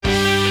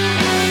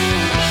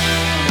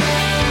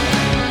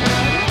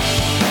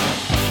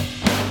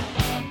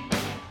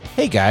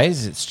Hey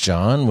guys, it's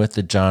John with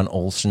the John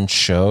Olson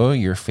Show.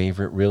 Your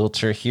favorite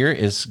realtor here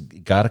is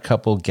got a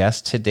couple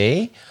guests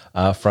today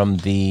from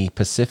the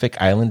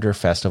Pacific Islander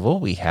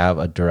Festival. We have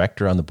a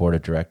director on the board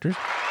of directors,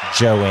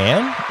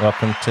 JoAnn.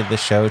 Welcome to the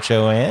show,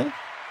 JoAnn.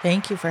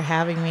 Thank you for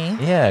having me.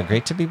 Yeah,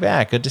 great to be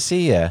back. Good to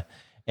see you.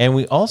 And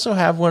we also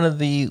have one of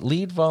the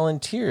lead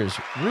volunteers,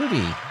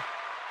 Rudy.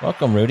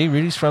 Welcome, Rudy.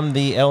 Rudy's from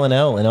the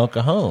L&L in El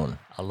Cajon.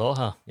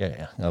 Aloha.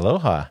 Yeah,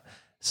 aloha.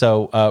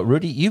 So,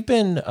 Rudy, you've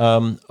been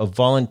a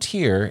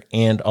volunteer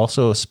and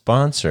also a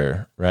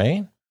sponsor,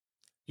 right?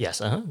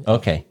 Yes.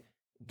 Okay,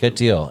 good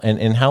deal.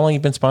 And how long you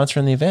been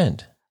sponsoring the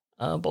event?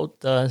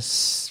 About,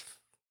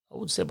 I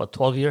would say about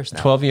 12 years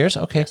now. 12 years?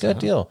 Okay, yes, good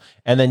deal.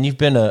 And then you've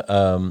been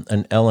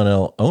an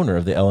L&L owner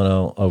of the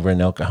L&L over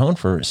in El Cajon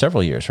for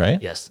several years, right?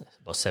 Yes,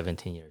 about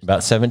 17 years.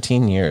 About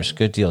 17 years.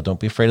 Good deal. Don't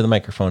be afraid of the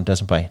microphone. It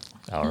doesn't bite.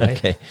 All right.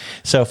 Okay.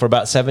 So for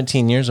about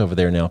 17 years over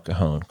there in El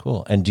Cajon.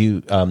 Cool. And do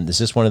you, is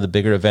this one of the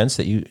bigger events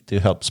that you do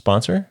help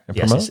sponsor and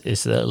promote? Yes,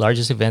 it's the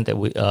largest event that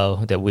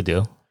we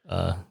do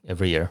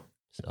every year.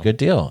 So. Good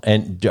deal.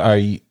 And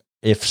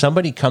if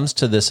somebody comes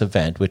to this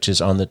event, which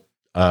is on the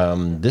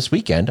this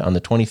weekend on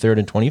the 23rd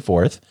and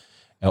 24th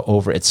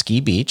over at Ski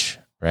Beach,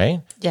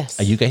 right? Yes.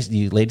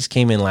 You ladies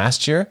came in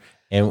last year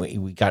and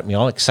we got me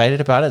all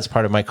excited about it. It's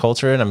part of my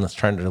culture and I'm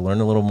trying to learn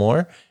a little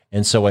more.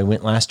 And so I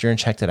went last year and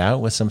checked it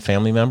out with some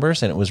family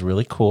members and it was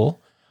really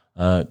cool.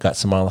 Got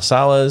some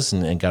malasalas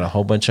and got a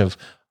whole bunch of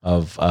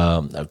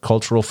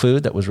cultural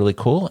food that was really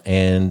cool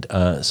and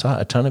saw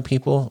a ton of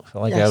people.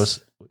 Felt like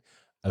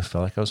I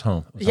felt like I was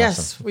home. It was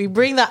awesome. We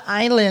bring the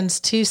islands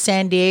to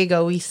San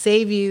Diego. We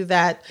save you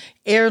that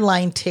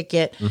airline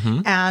ticket.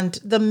 Mm-hmm. And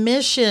the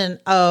mission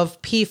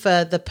of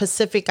PIFA, the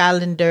Pacific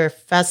Islander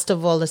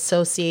Festival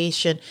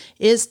Association,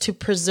 is to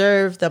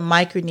preserve the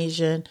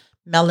Micronesian,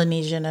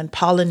 Melanesian, and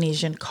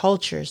Polynesian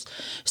cultures.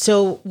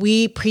 So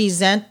we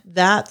present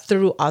that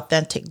through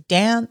authentic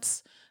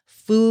dance,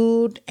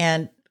 food,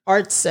 and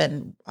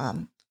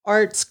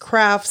arts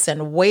crafts,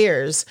 and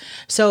wares.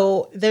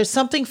 So there's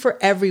something for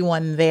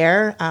everyone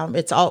there.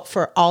 It's all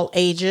for all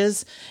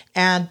ages.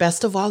 And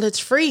best of all, it's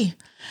free.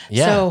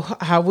 Yeah.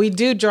 So we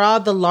do draw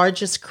the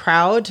largest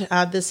crowd.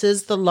 This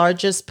is the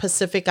largest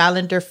Pacific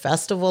Islander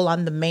festival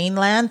on the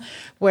mainland,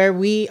 where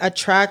we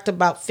attract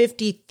about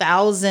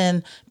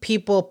 50,000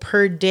 people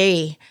per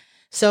day.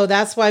 So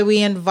that's why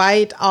we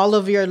invite all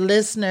of your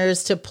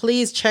listeners to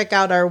please check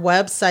out our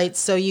website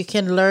so you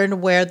can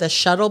learn where the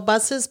shuttle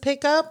buses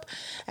pick up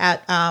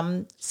at.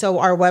 So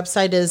our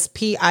website is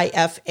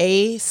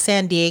PIFA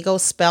San Diego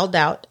spelled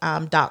out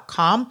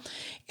 .com.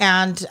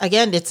 And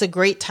again, it's a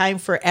great time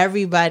for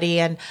everybody.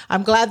 And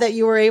I'm glad that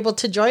you were able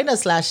to join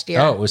us last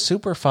year. Oh, it was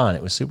super fun.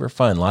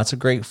 Lots of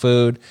great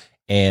food.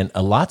 And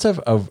lots of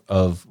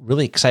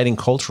really exciting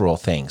cultural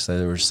things.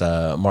 There was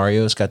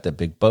Mario's got the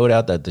big boat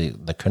out,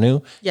 the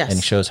canoe, yes, and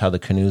he shows how the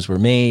canoes were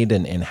made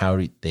and how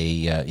they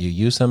you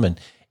use them, and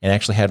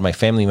actually had my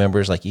family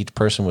members, like each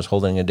person was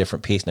holding a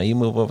different piece. Now you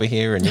move over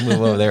here and you move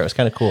over there. It was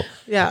kind of cool.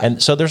 Yeah.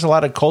 And so there's a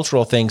lot of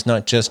cultural things,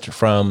 not just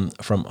from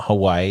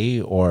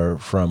Hawaii or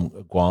from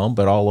Guam,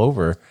 but all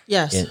over.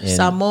 Yes,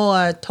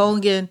 Samoa,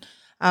 Tongan.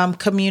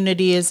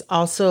 Community is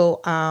also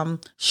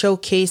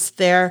showcased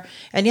there.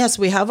 And yes,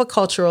 we have a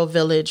cultural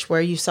village where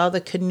you saw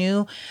the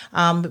canoe.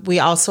 We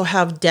also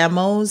have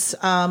demos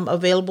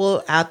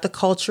available at the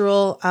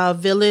cultural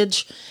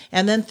village.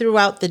 And then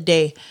throughout the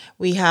day,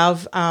 we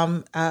have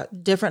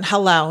different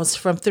halaus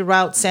from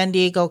throughout San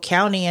Diego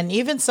County, and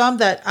even some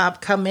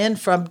that come in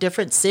from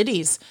different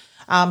cities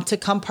to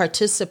come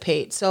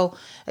participate. So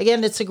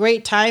again, it's a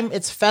great time.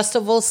 It's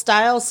festival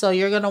style. So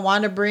you're going to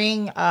want to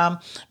bring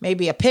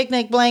maybe a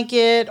picnic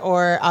blanket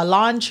or a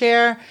lawn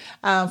chair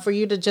for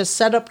you to just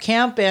set up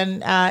camp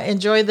and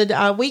enjoy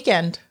the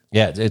weekend.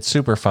 Yeah, it's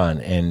super fun.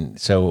 And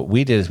so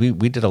we did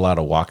a lot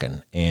of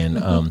walking, and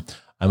I'm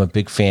a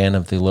big fan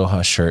of the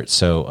Aloha shirt.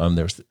 So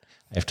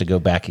I have to go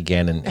back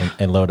again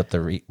and load up the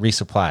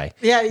resupply.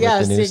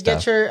 Yeah, so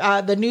get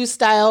your the new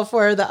style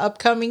for the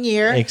upcoming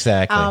year.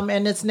 Exactly.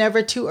 And it's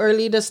never too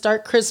early to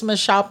start Christmas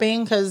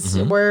shopping because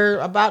we're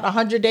about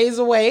 100 days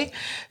away.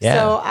 Yeah.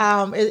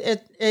 So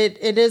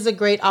it is a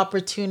great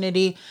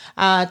opportunity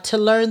to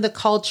learn the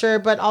culture,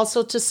 but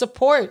also to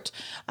support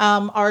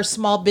our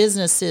small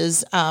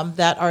businesses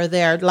that are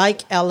there,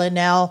 like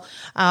L&L.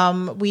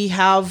 We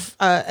have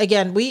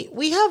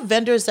we have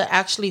vendors that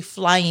actually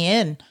fly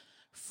in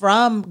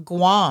from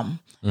Guam.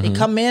 They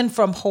come in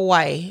from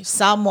Hawaii,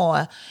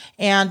 Samoa,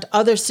 and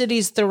other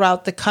cities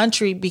throughout the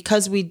country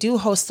because we do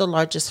host the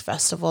largest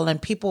festival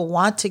and people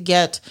want to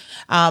get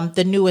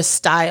the newest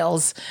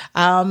styles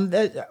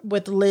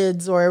with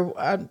lids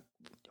or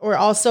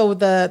also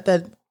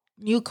the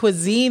new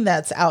cuisine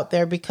that's out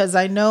there, because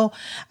I know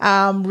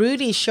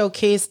Rudy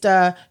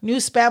showcased new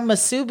spam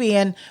masubi,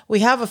 and we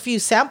have a few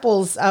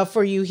samples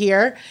for you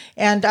here.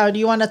 And do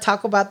you want to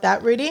talk about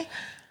that, Rudy?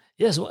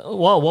 Yes,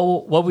 well,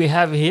 what we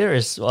have here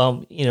is,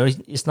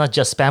 it's not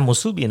just spam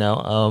musubi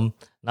now.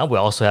 Now we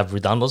also have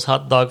Redondo's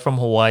hot dog from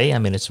Hawaii. I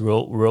mean, it's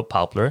real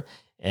popular.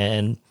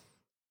 And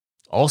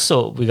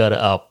also we got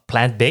a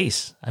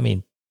plant-based. I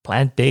mean,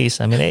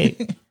 plant-based. I mean, hey,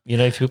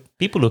 if you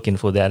people looking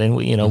for that, and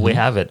we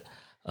have it.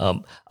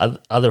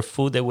 Other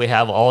food that we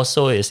have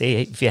also is,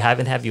 hey, if you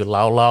haven't had your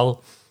lau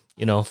lau,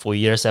 for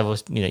years,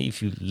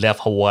 if you left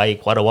Hawaii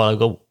quite a while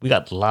ago, we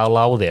got lau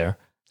lau there.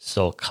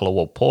 So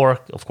kalawa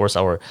pork, of course,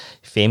 our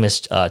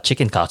famous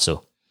chicken katsu.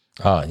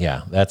 Oh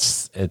yeah,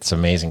 it's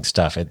amazing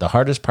stuff. The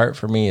hardest part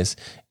for me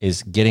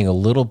is getting a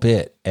little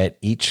bit at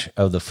each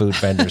of the food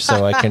vendors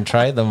so I can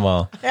try them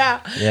all.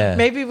 Yeah.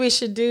 Maybe we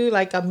should do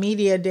like a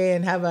media day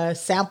and have a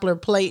sampler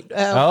plate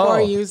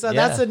for you. So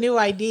that's a new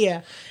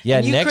idea.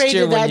 Yeah, next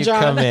year when you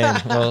come in,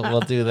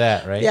 we'll do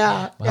that, right?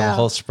 Yeah, we'll have a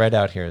whole spread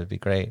out here. It'd be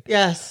great.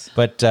 Yes.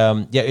 But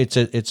it's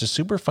a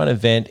super fun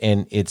event,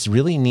 and it's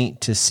really neat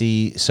to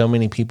see so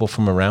many people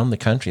from around the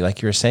country.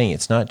 Like you were saying,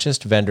 it's not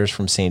just vendors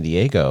from San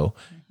Diego.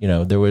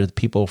 There were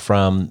people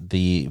from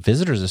the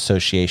visitors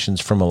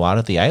associations from a lot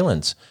of the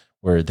islands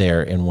were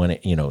there in one,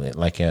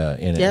 like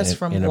in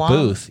a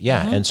booth.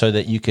 Yeah. Mm-hmm. And so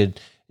that you could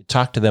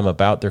talk to them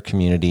about their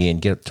community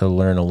and get to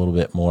learn a little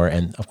bit more.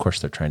 And of course,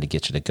 they're trying to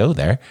get you to go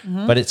there.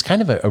 Mm-hmm. But it's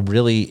kind of a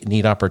really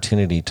neat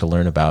opportunity to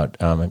learn about.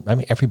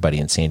 Everybody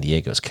in San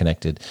Diego is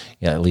connected,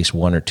 at least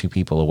one or two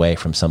people away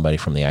from somebody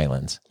from the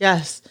islands.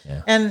 Yes.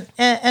 Yeah.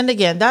 And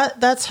again,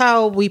 that's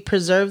how we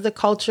preserve the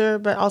culture,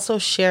 but also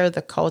share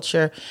the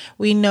culture.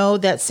 We know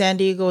that San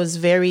Diego is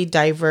very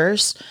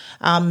diverse.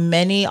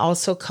 Many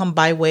also come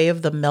by way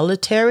of the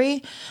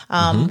military,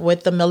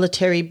 with the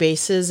military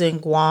bases in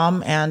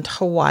Guam and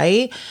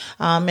Hawaii.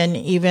 And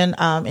even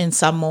in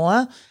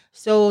Samoa.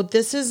 So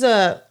this is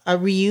a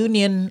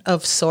reunion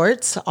of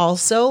sorts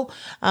also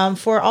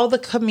for all the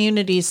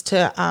communities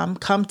to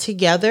come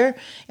together,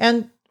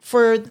 and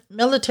for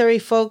military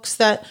folks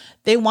that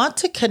they want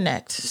to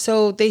connect.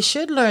 So they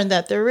should learn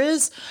that there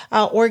is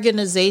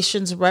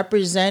organizations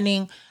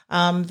representing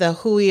the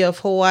Hui of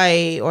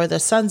Hawaii, or the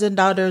Sons and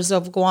Daughters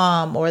of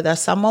Guam, or the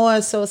Samoa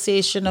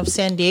Association of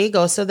San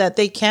Diego, so that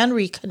they can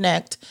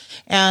reconnect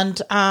and,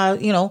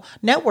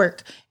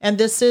 network. And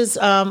this is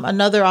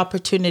another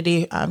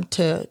opportunity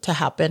to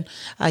happen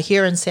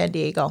here in San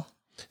Diego.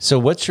 So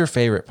what's your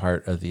favorite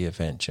part of the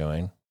event,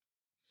 JoAnn?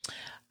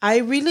 I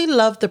really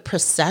love the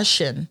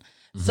procession.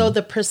 Mm-hmm. So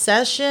the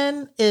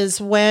procession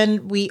is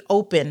when we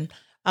open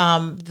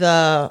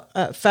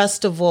the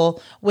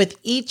festival with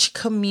each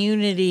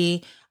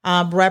community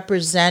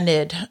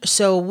represented.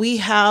 So we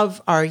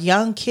have our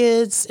young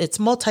kids. It's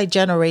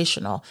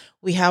multi-generational.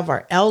 We have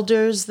our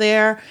elders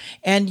there,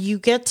 and you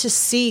get to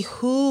see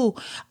who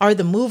are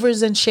the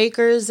movers and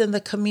shakers in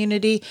the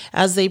community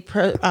as they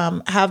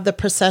have the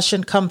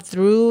procession come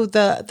through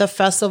the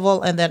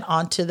festival and then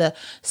onto the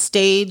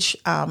stage.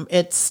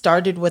 It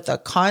started with a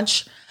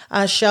conch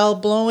shell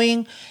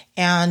blowing,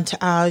 and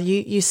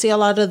you see a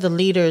lot of the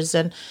leaders.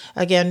 And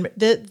again,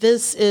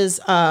 this is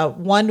a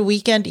one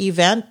weekend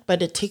event,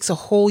 but it takes a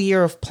whole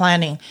year of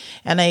planning.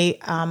 And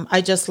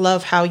I just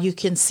love how you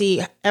can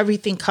see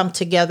everything come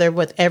together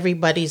with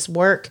everybody's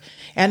work,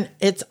 and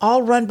it's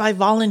all run by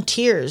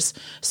volunteers.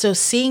 So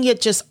seeing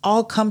it just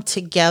all come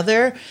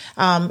together,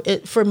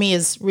 it for me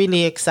is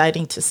really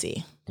exciting to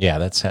see.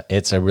 Yeah,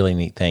 it's a really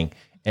neat thing.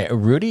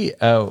 Rudy,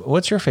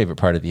 what's your favorite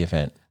part of the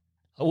event?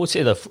 I would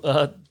say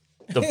the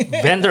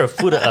vendor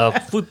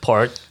food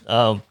part.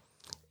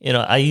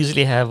 I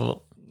usually have,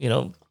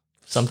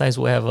 sometimes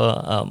we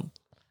have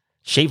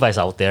shave ice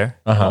out there.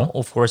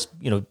 Of course,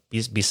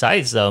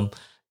 besides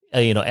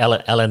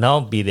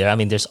LNL be there. I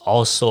mean, there's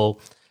also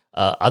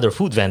other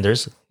food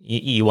vendors.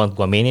 You want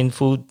Guamanian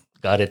food,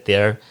 got it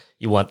there.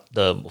 You want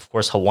of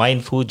course,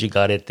 Hawaiian food, you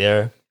got it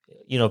there.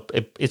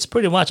 It's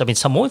pretty much. I mean,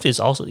 Samoan food is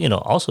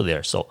also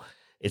there. So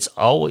it's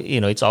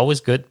it's always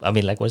good. I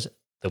mean,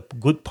 the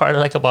good part I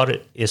like about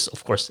it is,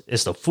 of course,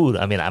 is the food.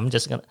 I mean, I'm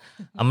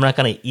not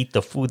gonna eat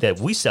the food that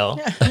we sell.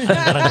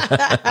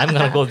 I'm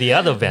gonna go the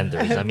other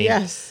vendors. I mean,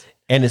 yes.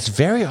 And it's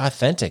very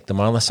authentic. The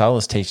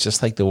malasalas taste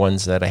just like the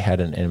ones that I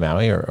had in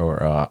Maui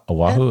or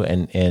Oahu,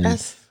 and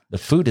yes. The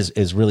food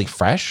is really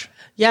fresh.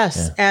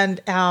 Yes, yeah.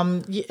 And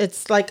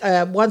it's like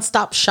a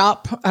one-stop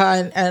shop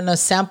and a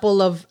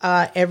sample of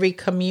every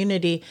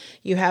community.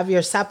 You have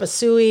your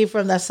sapasui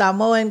from the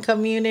Samoan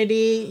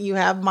community. You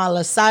have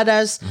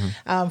malasadas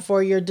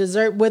for your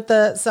dessert with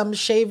some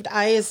shaved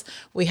ice.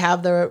 We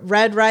have the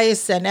red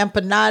rice and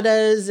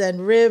empanadas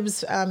and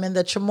ribs in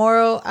the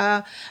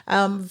Chamorro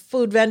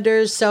food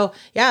vendors. So,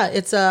 yeah,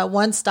 it's a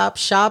one-stop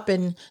shop,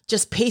 and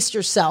just pace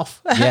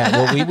yourself.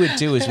 Yeah, what we would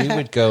do is we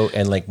would go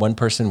and one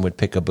person would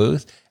pick a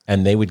booth,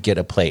 and they would get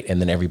a plate, and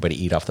then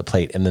everybody eat off the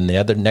plate, and then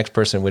the next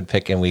person would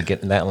pick, and we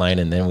get in that line,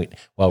 and then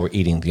while we're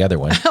eating the other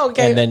one.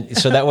 Okay. And then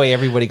so that way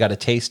everybody got a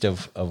taste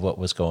of what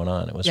was going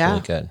on. It was really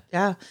good.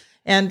 Yeah.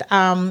 And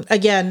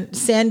again,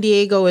 San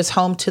Diego is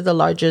home to the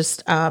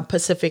largest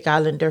Pacific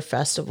Islander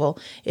festival.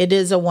 It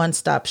is a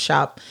one-stop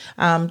shop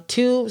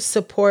to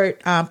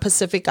support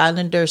Pacific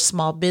Islander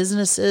small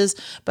businesses,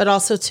 but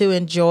also to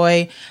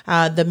enjoy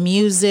the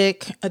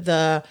music,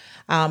 the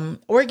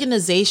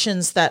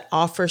organizations that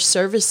offer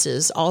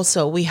services.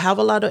 Also, we have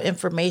a lot of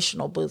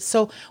informational booths.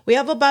 So we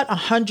have about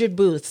 100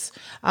 booths.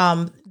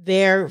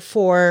 there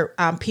for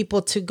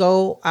people to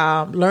go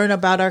learn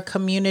about our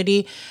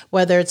community,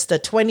 whether it's the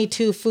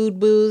 22 food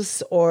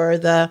booths or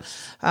the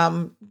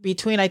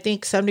between, I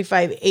think,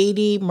 75,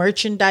 80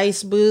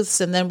 merchandise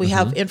booths. And then we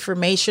have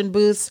information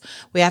booths.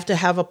 We have to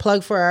have a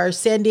plug for our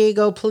San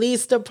Diego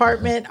Police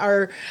Department.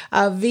 Our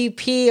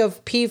VP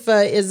of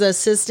PIFA is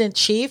Assistant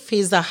Chief.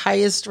 He's the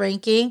highest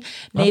ranking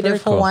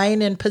Native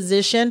Hawaiian in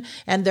position.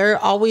 And they're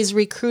always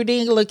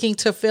recruiting, looking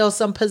to fill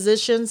some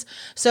positions.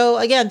 So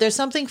again, there's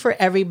something for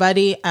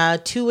everybody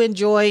to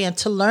enjoy and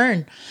to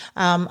learn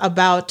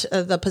about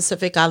the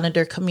Pacific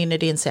Islander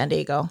community in San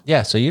Diego.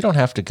 Yeah, so you don't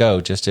have to go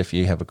just if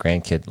you have a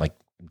grandkid like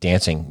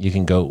dancing. You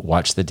can go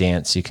watch the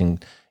dance. You can,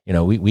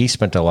 we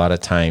spent a lot of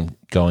time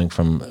going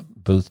from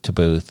booth to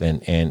booth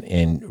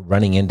and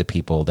running into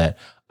people that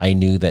I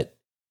knew that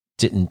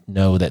didn't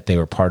know that they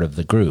were part of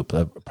the group,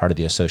 part of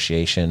the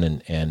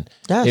association. And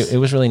yes. it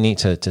was really neat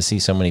to see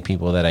so many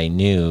people that I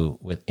knew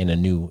in a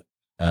new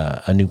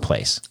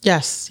place.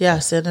 Yes,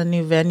 in a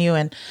new venue.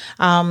 And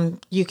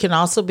you can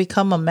also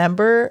become a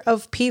member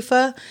of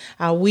PIFA.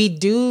 We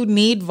do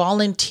need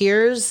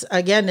volunteers.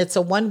 Again, it's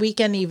a 1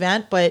 weekend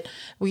event, but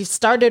we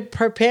started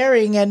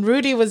preparing, and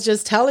Rudy was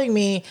just telling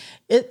me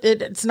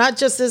it's not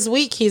just this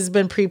week he's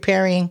been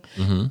preparing.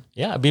 Mm-hmm.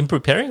 Yeah, I've been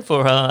preparing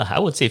for, I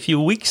would say, a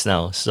few weeks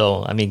now.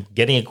 So, I mean,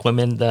 getting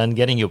equipment done,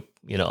 getting your,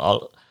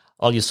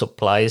 all your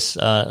supplies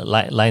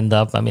lined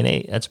up. I mean,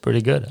 hey, that's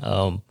pretty good.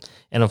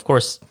 And of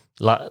course,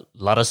 lot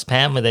of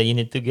spam that you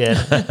need to get.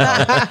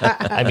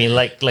 I mean,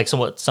 like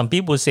some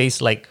people say it's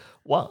like,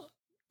 well,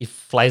 it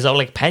flies out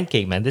like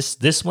pancake, man.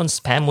 This one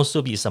spam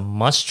musubi is a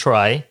must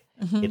try.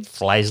 Mm-hmm. It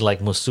flies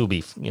like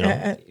musubi.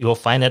 You'll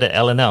find it at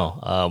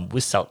L&L. We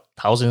sell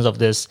thousands of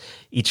this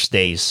each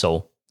day.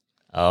 So,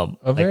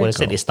 like what I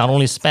said, it's not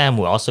only spam.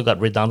 We also got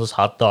Redondo's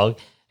hot dog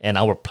and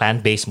our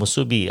plant-based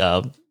musubi.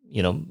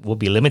 Will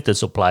be limited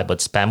supply, but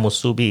spam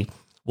musubi,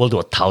 we'll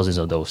do thousands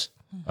of those.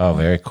 Oh,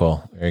 very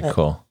cool. Very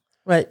cool.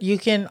 But you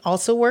can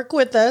also work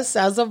with us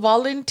as a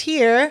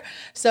volunteer.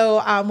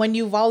 So when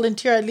you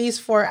volunteer at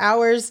least 4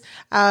 hours,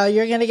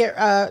 you're going to get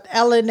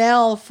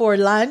L&L for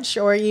lunch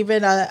or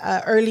even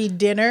a early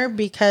dinner,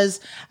 because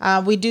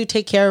we do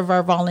take care of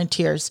our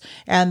volunteers.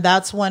 And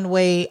that's one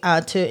way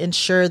to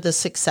ensure the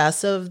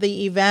success of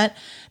the event,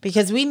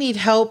 because we need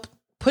help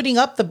putting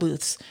up the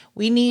booths.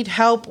 We need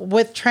help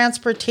with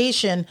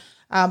transportation.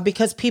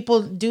 Because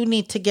people do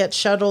need to get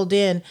shuttled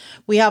in.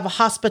 We have a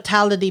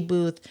hospitality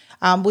booth.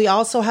 We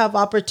also have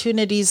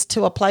opportunities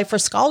to apply for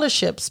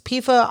scholarships.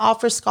 PIFA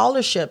offers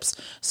scholarships.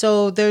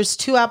 So there's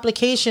 2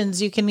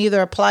 applications. You can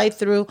either apply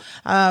through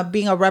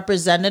being a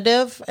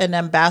representative, an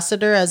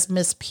ambassador as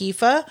Miss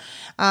PIFA,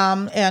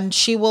 and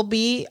she will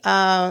be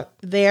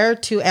there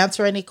to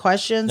answer any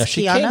questions. Now,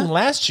 she came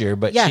last year,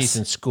 but she's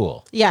in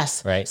school.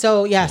 Yes. Right.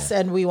 So, yes,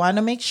 yeah. And we want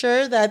to make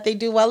sure that they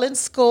do well in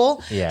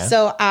school. Yeah.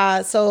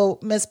 So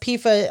Miss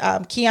PIFA,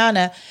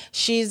 Kiana,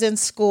 she's in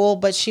school,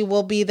 but she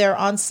will be there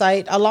on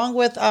site along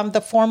with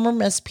the former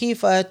Miss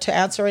PIFA to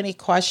answer any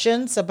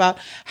questions about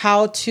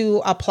how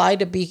to apply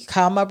to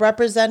become a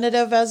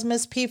representative as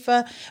Miss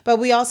PIFA. But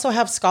we also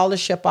have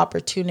scholarship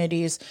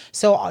opportunities.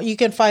 So you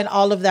can find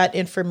all of that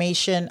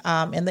information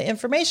in the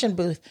information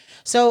booth.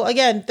 So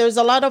again, there's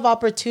a lot of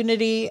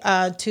opportunity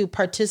to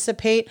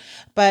participate,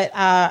 but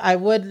I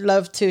would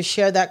love to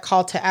share that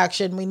call to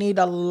action. We need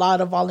a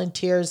lot of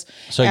volunteers.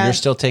 So you're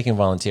still taking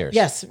volunteers?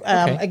 Yes.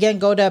 Again,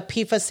 go to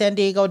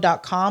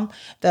pifasandiego.com.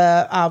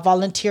 The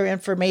volunteer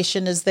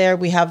information is there.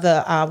 We have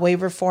the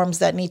waiver forms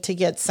that need to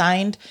get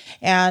signed.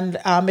 And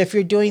if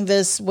you're doing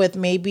this with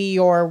maybe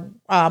your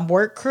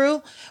work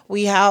crew,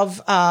 we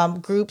have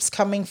groups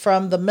coming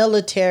from the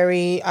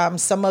military,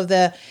 some of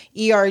the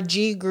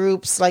ERG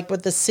groups, like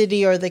with the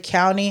city or the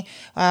county,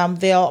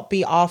 they'll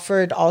be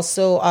offered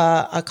also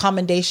a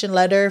commendation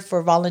letter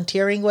for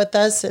volunteering with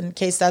us in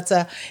case that's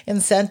a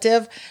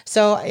incentive.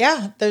 So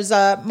yeah, there's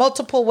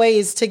multiple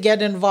ways to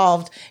get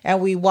involved,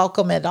 and we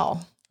welcome it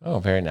all. Oh,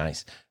 very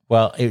nice.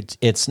 Well,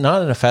 it's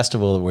not a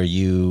festival where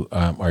you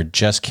are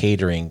just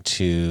catering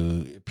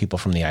to people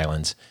from the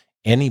islands.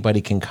 Anybody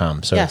can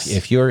come. So yes.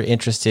 if you're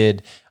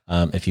interested,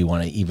 if you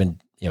want to even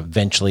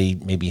eventually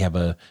maybe have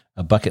a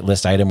bucket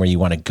list item where you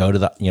want to go to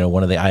the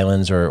one of the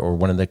islands or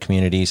one of the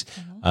communities,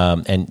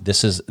 and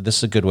this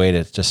is a good way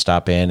to just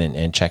stop in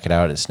and check it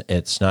out.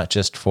 It's not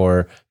just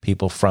for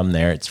people from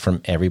there; it's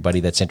from everybody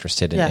that's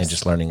interested in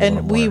just learning a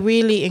little more. And we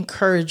really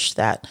encourage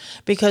that,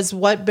 because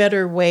what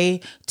better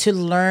way to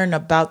learn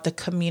about the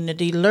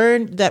community?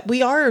 Learn that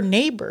we are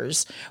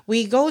neighbors.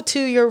 We go to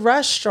your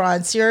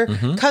restaurants, your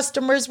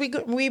customers.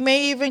 We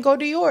may even go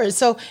to yours.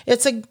 So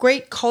it's a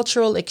great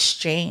cultural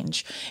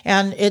exchange,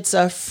 and it's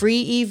a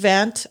free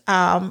event,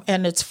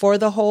 and it's for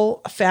the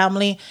whole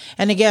family.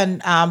 And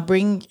again,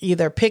 bring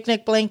either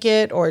picnic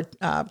blanket or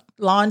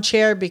lawn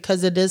chair,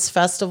 because it is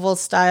festival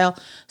style,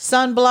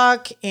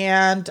 sunblock,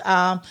 and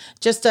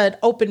just an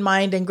open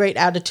mind and great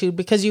attitude,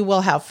 because you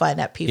will have fun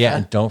at PIFA. Yeah,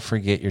 and don't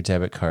forget your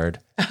debit card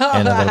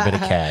and a little bit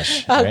of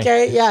cash. Right?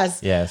 Okay,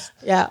 yes. Yes.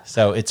 Yeah.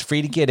 So it's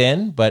free to get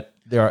in, but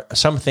there are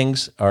some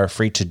things are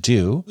free to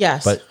do.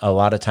 Yes. But a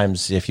lot of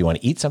times if you want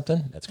to eat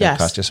something, that's going to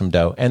cost you some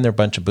dough. And there are a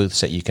bunch of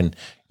booths that you can,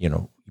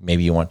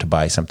 maybe you want to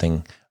buy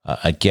something,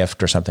 a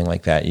gift or something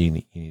like that. You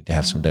need to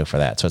have some dough for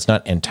that. So it's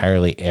not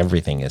entirely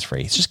everything is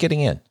free. It's just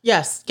getting in.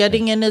 Yes.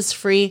 Getting in is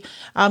free.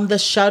 The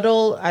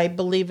shuttle, I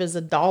believe, is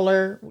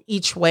 $1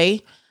 each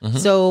way. Mm-hmm.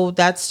 So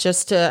that's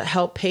just to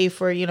help pay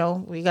for,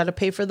 we got to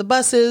pay for the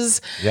buses.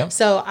 Yeah.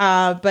 So,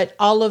 but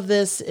all of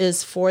this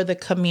is for the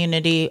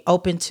community,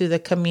 open to the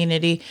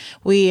community.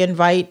 We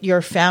invite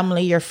your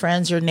family, your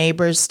friends, your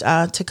neighbors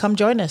to come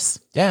join us.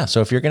 Yeah.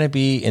 So if you're going to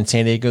be in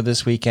San Diego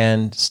this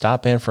weekend,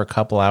 stop in for a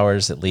couple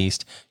hours at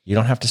least. You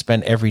don't have to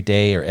spend every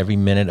day or every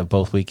minute of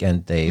both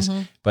weekend days,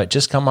 but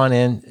just come on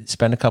in,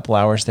 spend a couple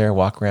hours there,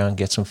 walk around,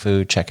 get some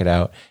food, check it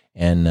out.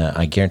 And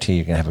I guarantee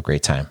you're going to have a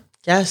great time.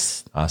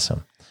 Yes.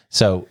 Awesome.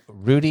 So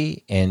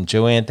Rudy and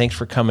JoAnn, thanks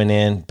for coming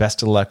in.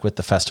 Best of luck with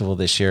the festival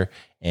this year.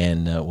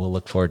 And we'll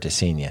look forward to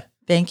seeing you.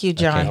 Thank you,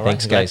 John. Okay,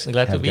 thanks, guys.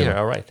 Glad to be here.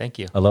 All right. Thank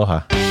you.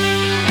 Aloha.